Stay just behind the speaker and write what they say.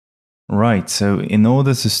Right, so in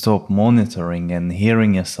order to stop monitoring and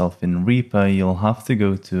hearing yourself in Reaper, you'll have to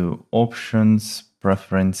go to Options,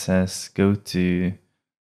 Preferences, go to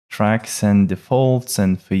Tracks and Defaults,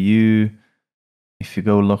 and for you, if you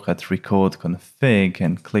go look at Record Config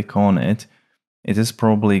and click on it, it is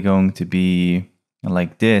probably going to be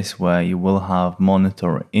like this, where you will have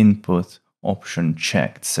Monitor Input option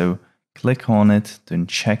checked. So click on it, then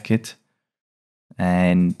check it,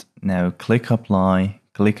 and now click Apply,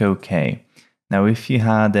 click OK. Now, if you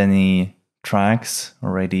had any tracks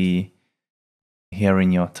already here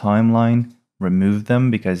in your timeline, remove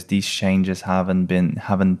them because these changes haven't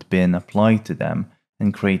been applied to them,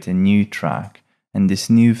 and create a new track. And this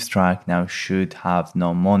new track now should have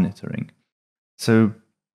no monitoring. So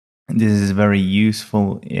this is very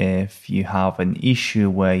useful if you have an issue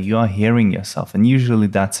where you are hearing yourself, and usually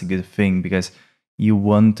that's a good thing because you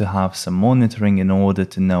want to have some monitoring in order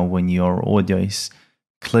to know when your audio is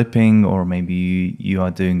clipping, or maybe you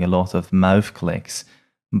are doing a lot of mouth clicks.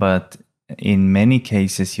 But in many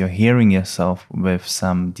cases, you're hearing yourself with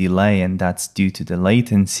some delay, and that's due to the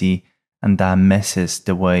latency, and that messes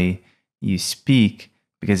the way you speak,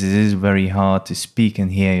 because it is very hard to speak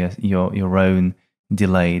and hear your own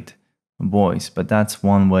delayed voice. But that's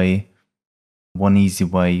one easy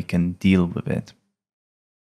way you can deal with it.